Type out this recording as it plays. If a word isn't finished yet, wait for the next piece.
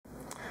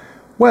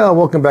Well,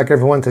 welcome back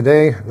everyone.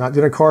 Today, I'm not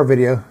doing a car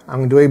video. I'm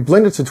going to do a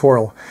Blender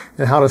tutorial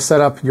on how to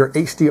set up your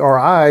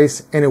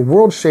HDRIs and a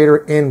world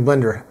shader in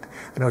Blender.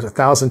 I know there's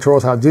 1,000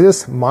 tutorials how to do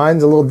this.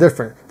 Mine's a little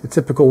different. The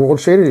typical world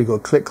shader, you go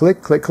click,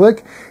 click, click,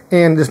 click,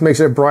 and just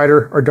makes it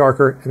brighter or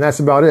darker, and that's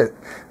about it.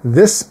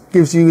 This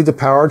gives you the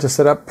power to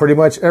set up pretty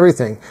much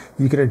everything.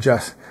 You can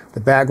adjust the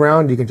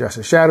background, you can adjust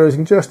the shadows, you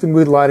can adjust the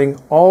mood lighting,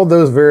 all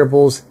those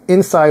variables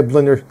inside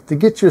Blender to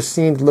get your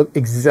scene to look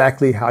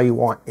exactly how you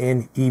want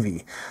in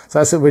EEVEE. So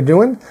that's what we're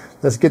doing.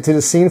 Let's get to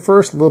the scene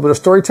first, a little bit of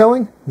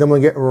storytelling, then we'll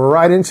get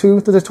right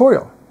into the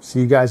tutorial. See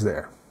you guys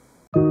there.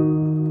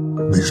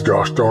 These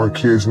gosh darn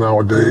kids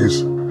nowadays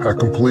have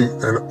complete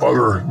and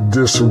utter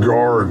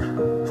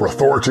disregard for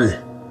authority.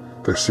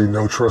 They see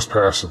no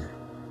trespassing.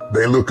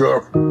 They look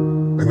up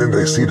and then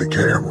they see the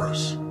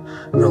cameras.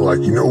 And they're like,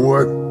 you know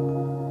what?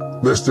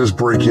 Let's just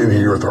break in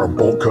here with our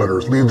bolt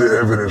cutters, leave the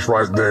evidence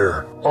right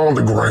there on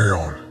the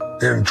ground,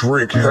 and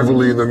drink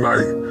heavily in the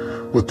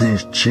night with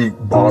these cheap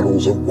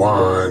bottles of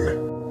wine.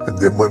 And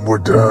then when we're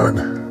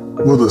done,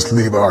 we'll just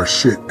leave our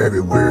shit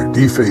everywhere,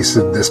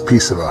 defacing this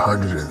piece of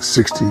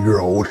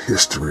 160-year-old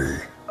history.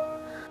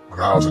 When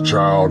I was a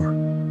child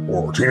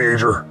or a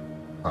teenager,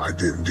 I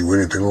didn't do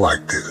anything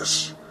like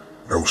this.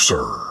 No,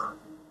 sir.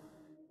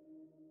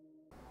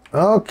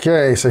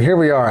 Okay, so here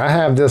we are. I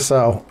have this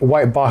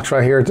white box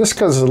right here just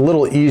because it's a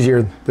little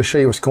easier to show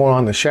you what's going on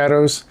in the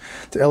shadows,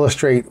 to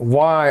illustrate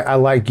why I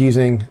like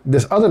using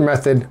this other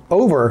method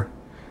over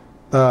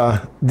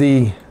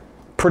the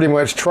pretty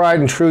much tried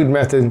and true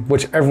method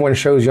which everyone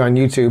shows you on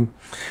YouTube.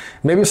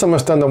 Maybe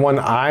someone's done the one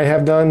I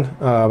have done.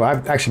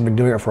 I've actually been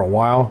doing it for a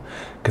while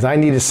because I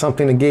needed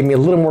something that gave me a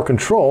little more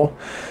control.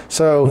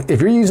 So if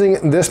you're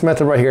using this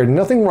method right here,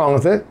 nothing wrong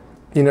with it.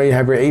 You know, you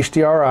have your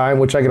HDRI,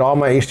 which I get all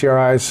my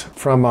HDRIs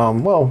from,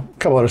 well, a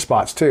couple other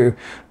spots too,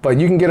 but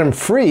you can get them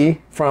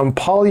free from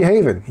Pty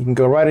Ltd. You can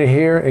go right in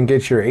here and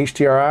get your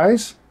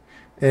HDRIs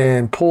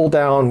and pull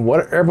down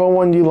whatever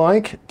one you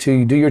like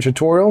to do your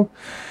tutorial.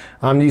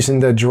 I'm using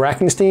the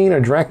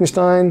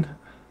Drakenstein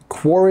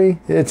Quarry.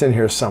 It's in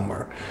here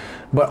somewhere.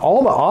 But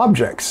all the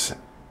objects,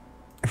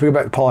 if we go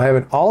back to Pty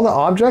Ltd, all the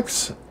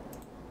objects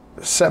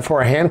set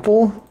for a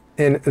handful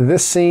in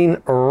this scene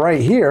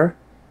right here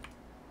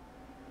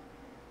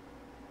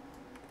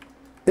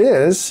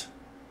is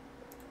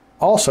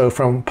also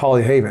from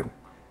Pty Ltd.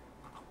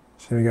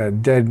 So we got a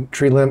dead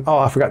tree limb. Oh,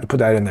 I forgot to put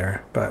that in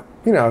there. But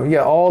you know, you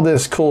got all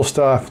this cool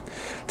stuff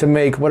to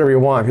make whatever you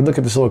want. If you look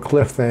at this little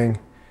cliff thing,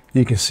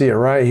 you can see it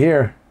right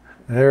here.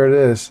 There it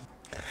is.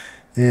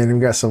 And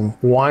we've got some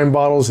wine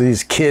bottles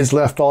these kids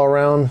left all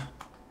around.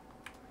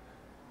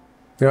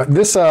 You know,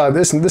 this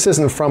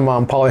isn't from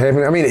Pty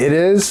Ltd. I mean, it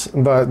is,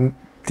 but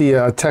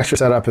the texture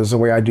setup is the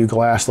way I do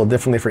glass a little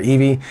differently for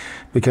EEVEE,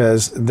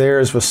 because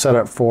theirs was set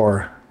up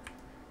for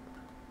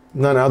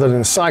none other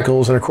than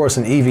cycles, and of course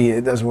in EEVEE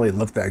it doesn't really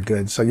look that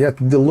good. So you have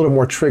to do a little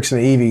more tricks in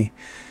EEVEE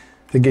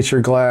to get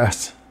your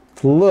glass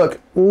to look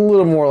a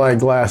little more like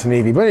glass in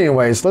EEVEE. But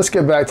anyways, let's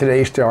get back to the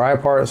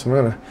HDRI part.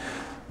 So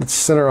let's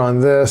center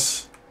on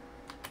this.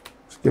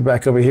 Let's get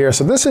back over here.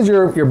 So this is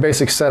your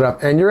basic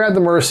setup, and you're at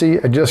the mercy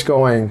of just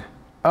going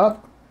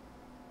up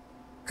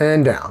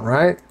and down,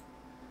 right?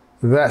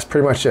 That's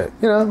pretty much it.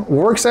 You know,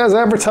 works as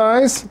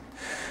advertised.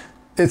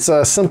 It's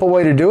a simple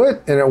way to do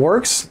it, and it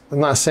works. I'm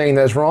not saying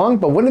that's wrong,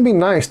 but wouldn't it be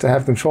nice to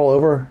have control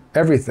over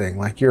everything,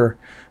 like your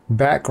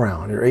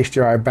background, your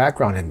HDRI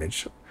background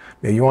image?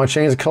 Maybe you want to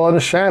change the color of the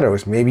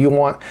shadows. Maybe you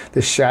want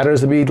the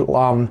shadows to be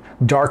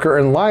darker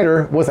and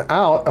lighter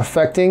without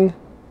affecting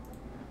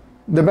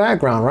the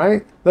background,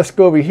 right? Let's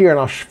go over here, and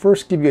I'll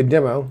first give you a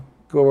demo.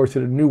 Go over to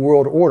the New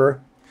World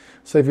Order.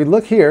 So if you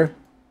look here,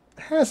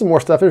 has some more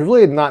stuff. It's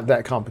really not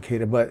that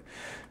complicated, but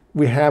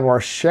we have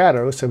our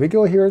shadows. So if we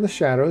go here in the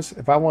shadows,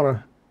 if I want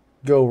to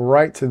go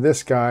right to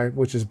this guy,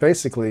 which is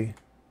basically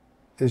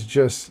is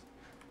just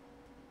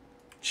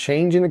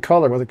changing the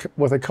color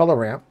with a color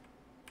ramp,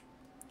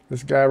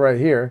 this guy right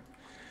here,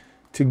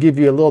 to give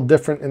you a little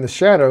different in the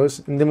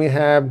shadows. And then we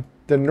have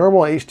the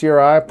normal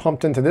HDRI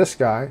pumped into this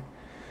guy.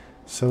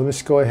 So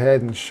let's go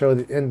ahead and show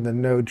the end of the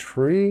node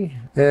tree.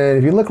 And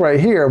if you look right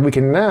here, we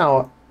can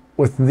now,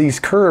 with these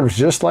curves,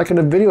 just like in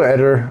a video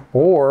editor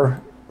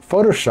or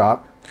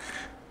Photoshop,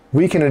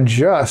 we can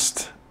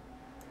adjust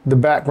the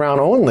background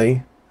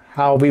only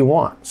how we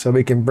want. So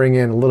we can bring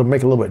in a little,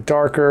 make it a little bit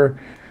darker,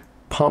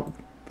 pump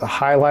the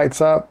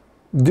highlights up,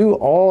 do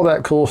all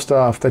that cool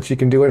stuff that you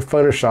can do in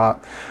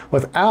Photoshop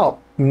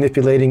without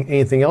manipulating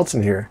anything else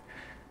in here.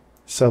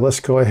 So let's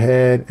go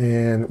ahead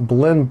and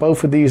blend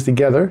both of these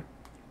together.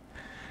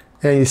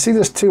 And you see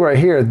this too right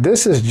here.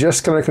 This is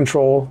just going to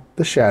control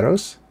the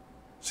shadows.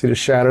 See the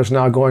shadows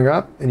now going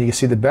up, and you can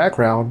see the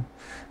background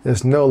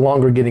is no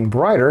longer getting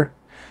brighter.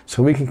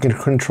 So we can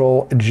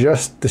control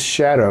just the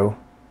shadow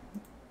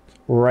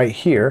right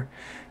here.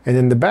 And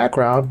in the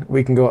background,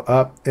 we can go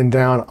up and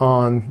down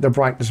on the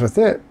brightness with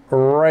it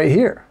right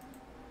here.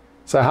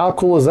 So how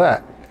cool is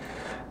that?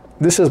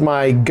 This is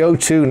my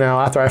go-to now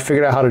after I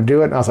figured out how to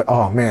do it. And I was like,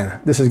 oh man,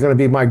 this is going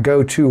to be my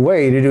go-to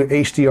way to do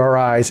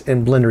HDRIs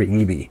in Blender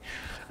EEVEE.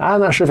 I'm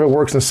not sure if it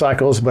works in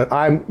cycles, but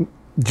I'm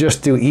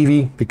just do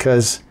EEVEE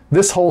because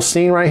this whole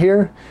scene right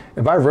here,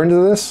 if I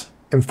render this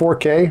in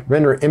 4K,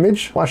 render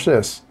image, watch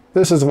this.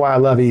 This is why I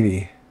love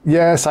EEVEE.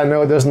 Yes, I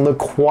know it doesn't look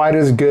quite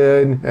as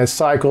good as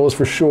cycles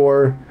for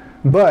sure,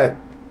 but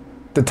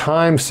the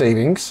time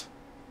savings,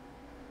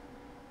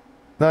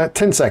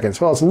 10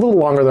 seconds. Well, it's a little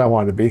longer than I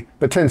wanted to be,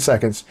 but 10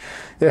 seconds.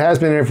 It has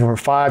been in from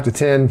 5 to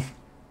 10,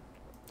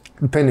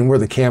 depending where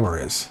the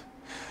camera is.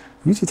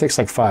 Usually takes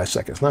like 5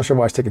 seconds. Not sure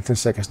why it's taking 10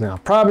 seconds now.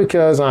 Probably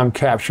because I'm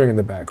capturing in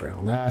the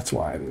background. That's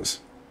why it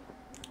is.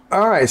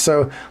 All right,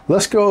 so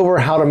let's go over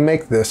how to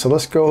make this. So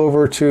let's go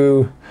over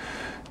to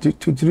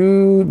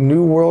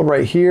new world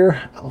right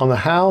here on the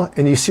how.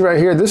 And you see right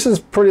here, this is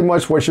pretty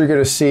much what you're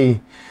going to see.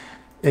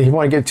 And you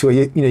want to get to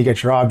it, you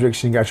got your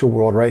objects and you got your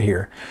world right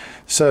here.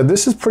 So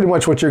this is pretty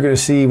much what you're going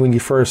to see when you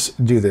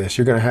first do this.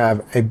 You're going to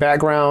have a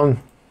background,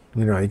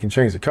 you can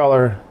change the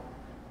color,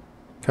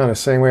 kind of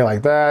same way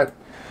like that.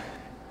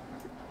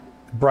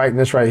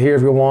 Brightness right here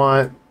if you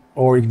want,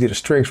 or you can do the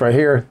strengths right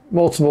here.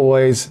 Multiple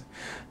ways.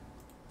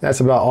 That's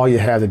about all you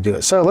have to do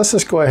it. So let's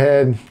just go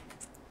ahead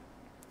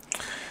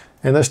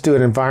and let's do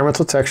an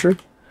environmental texture.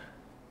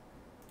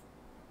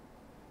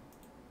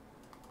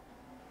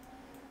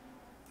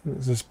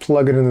 Let's just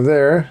plug it into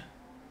there.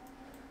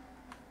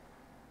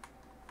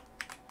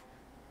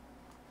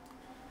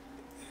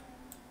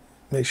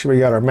 Make sure we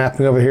got our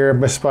mapping over here.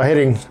 Just by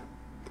hitting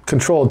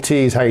Control-T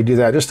is how you do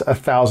that. Just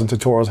 1,000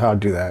 tutorials how to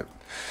do that.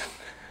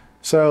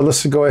 So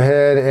let's go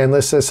ahead and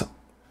let's just,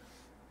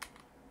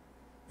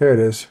 there it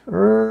is,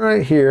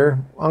 right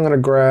here. I'm gonna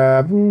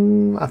grab,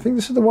 I think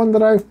this is the one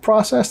that I've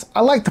processed.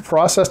 I like to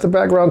process the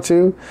background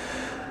too.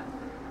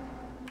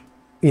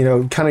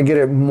 Kind of get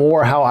it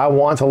more how I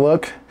want to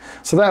look.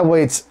 So that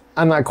way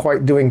I'm not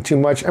quite doing too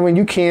much. I mean,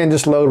 you can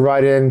just load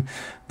right in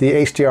the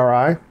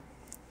HDRI.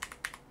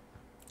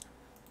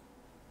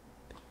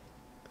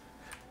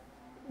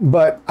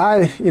 But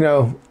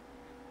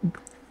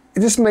it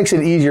just makes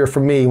it easier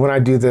for me when I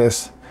do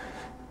this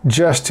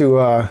just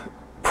to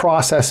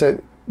process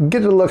it,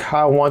 get it to look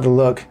how I want it to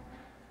look.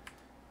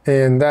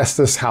 And that's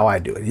just how I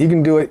do it. You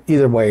can do it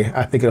either way.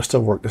 I think it'll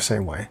still work the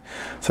same way.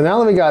 So now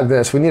that we got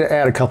this, we need to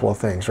add a couple of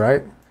things,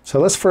 right? So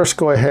let's first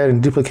go ahead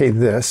and duplicate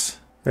this.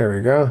 There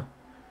we go.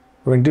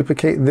 We're going to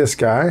duplicate this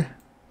guy.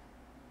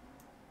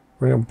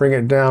 We're going to bring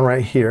it down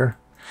right here.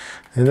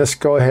 And let's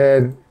go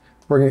ahead,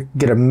 we're going to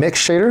get a mix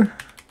shader.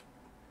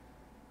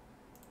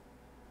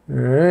 All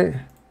right.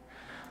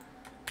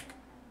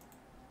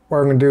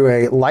 We're going to do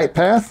a light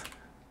path.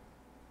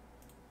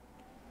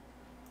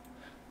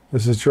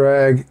 This is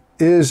drag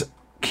is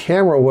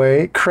camera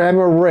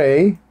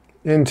ray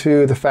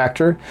into the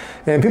factor.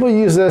 And people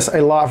use this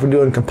a lot for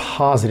doing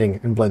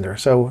compositing in Blender.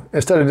 So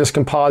instead of just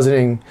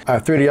compositing a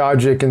 3D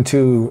object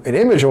into an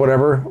image or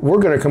whatever, we're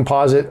going to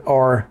composite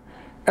our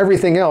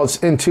everything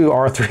else into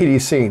our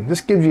 3D scene.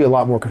 This gives you a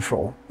lot more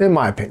control, in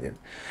my opinion.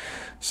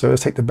 So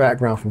let's take the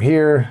background from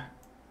here,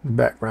 the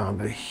background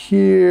to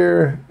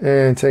here,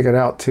 and take it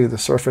out to the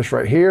surface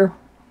right here.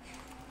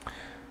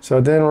 So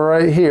then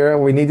right here,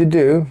 what we need to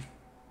do,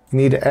 we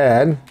need to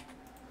add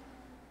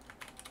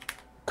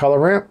color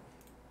ramp.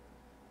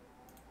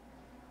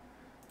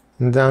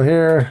 And down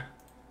here,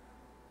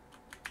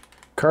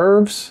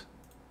 curves.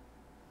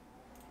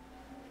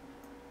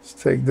 Let's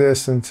take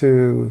this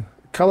into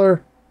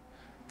color,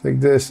 take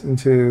this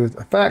into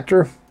a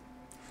factor,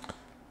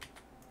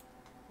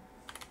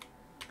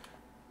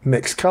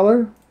 mix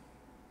color,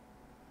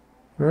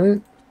 all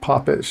right,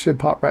 pop it, should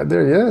pop right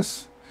there,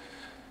 yes.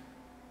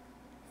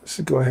 Let's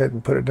go ahead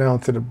and put it down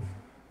to the,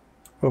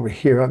 over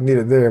here, I don't need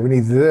it there, we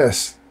need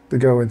this to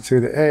go into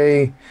the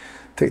A,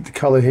 take the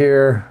color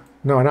here,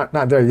 no,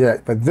 not there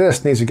yet, but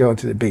this needs to go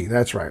into the B,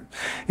 that's right.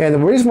 And the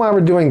reason why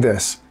we're doing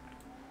this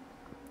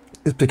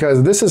is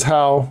because this is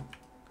how,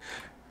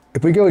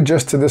 if we go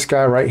just to this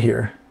guy right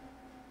here,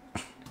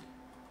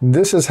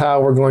 this is how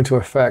we're going to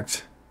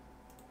affect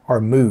our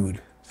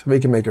mood. So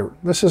we can make it,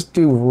 let's just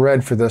do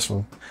red for this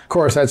one. Of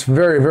course, that's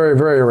very, very,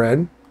 very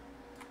red.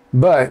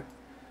 But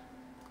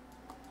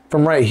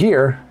from right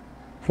here,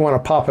 if we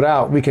want to pop it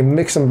out, we can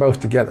mix them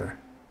both together.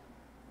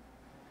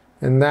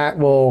 And that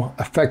will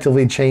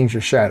effectively change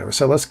your shadow.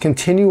 So let's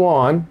continue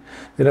on.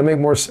 It'll make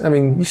more, I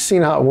mean, you've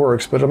seen how it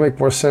works, but it'll make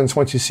more sense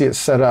once you see it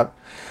set up.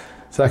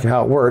 Exactly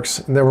how it works.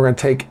 And then we're going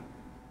to take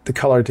the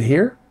color to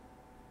here.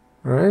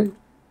 All right.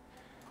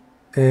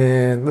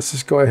 And let's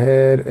just go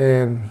ahead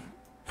and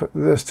put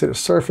this to the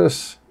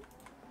surface.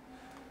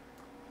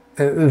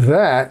 And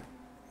that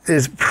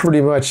is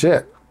pretty much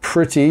it.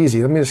 Pretty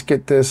easy. Let me just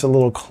get this a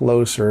little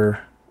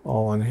closer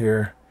all in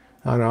here.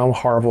 I know I'm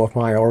horrible with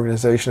my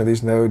organization of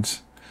these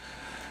nodes.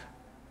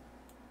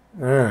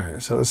 All right,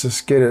 so let's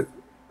just get it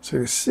so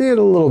you see it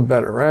a little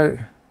better, right?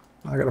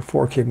 I got a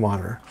 4K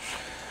monitor.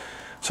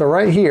 So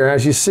right here,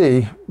 as you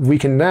see, we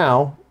can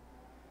now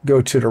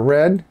go to the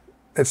red.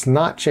 It's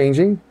not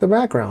changing the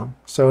background.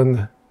 So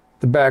in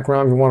the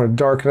background, we want to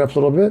darken it up a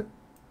little bit.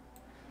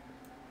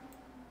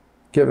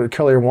 Give it the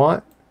color you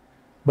want,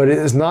 but it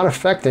is not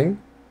affecting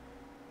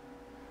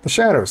the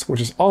shadows, which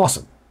is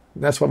awesome.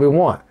 That's what we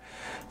want.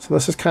 So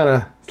let's just kind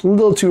of, it's a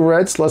little too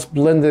red, so let's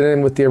blend it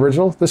in with the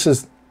original. This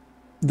is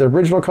the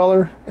original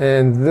color,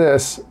 and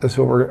this is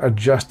what we're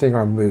adjusting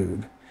our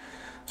mood.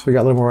 So we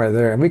got a little more right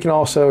there. And we can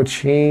also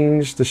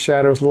change the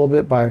shadows a little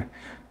bit by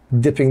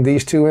dipping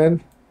these two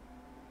in.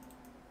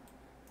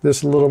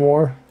 This a little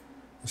more.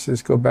 Let's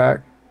just go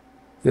back.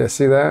 Yeah,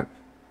 see that?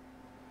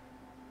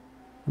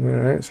 All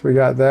right, so we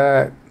got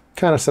that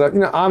kind of set up. You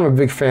know, I'm a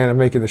big fan of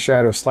making the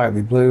shadows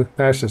slightly blue.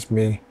 That's just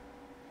me.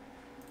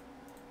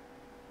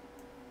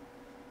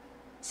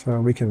 So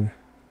we can,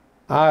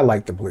 I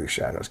like the blue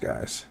shadows,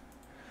 guys.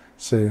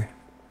 See,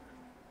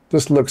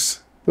 this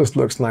looks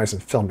nice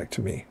and filmic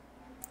to me.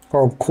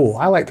 Or cool.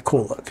 I like the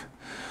cool look.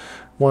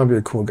 Want to be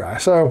a cool guy.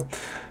 So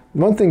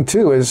one thing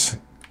too is,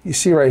 you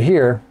see right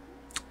here,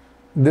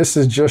 this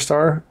is just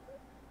our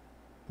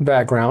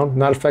background,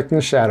 not affecting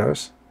the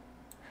shadows.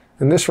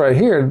 And this right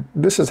here,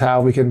 this is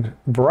how we can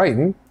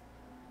brighten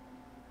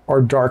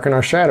or darken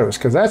our shadows,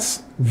 because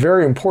that's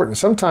very important.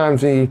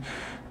 Sometimes you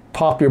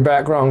pop your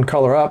background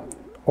color up,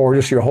 or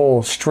just your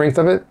whole strength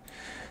of it,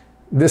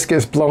 this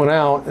gets blown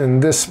out,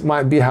 and this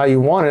might be how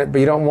you want it, but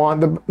you don't want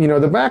the, you know,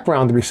 the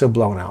background to be so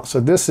blown out. So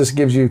this just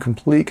gives you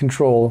complete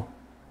control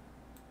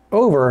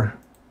over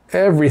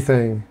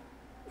everything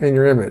in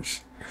your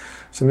image.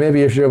 So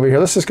maybe if you're over here,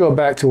 let's just go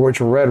back to where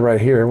it's red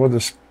right here. We'll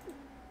just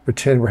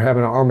pretend we're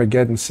having an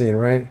Armageddon scene,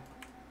 right?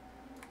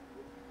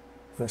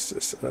 Let's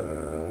just,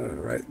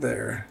 right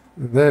there.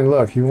 And then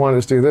look, you want to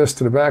just do this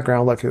to the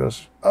background. Look, it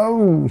goes,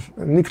 oh,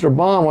 a nuclear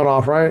bomb went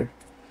off, right?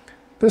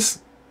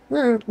 This,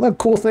 look,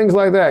 cool things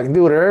like that. You can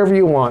do whatever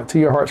you want to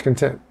your heart's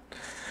content.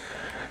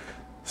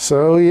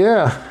 So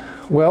yeah,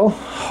 well,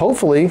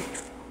 hopefully,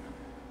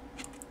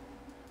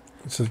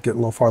 let's just get a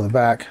little farther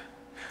back.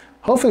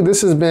 Hopefully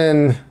this has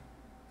been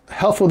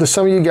helpful to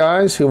some of you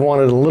guys who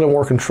wanted a little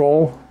more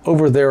control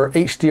over their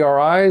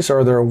HDRIs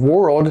or their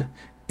world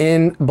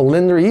in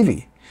Blender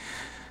EEVEE.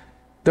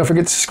 Don't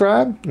forget to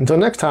subscribe. Until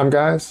next time,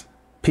 guys,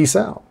 peace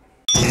out.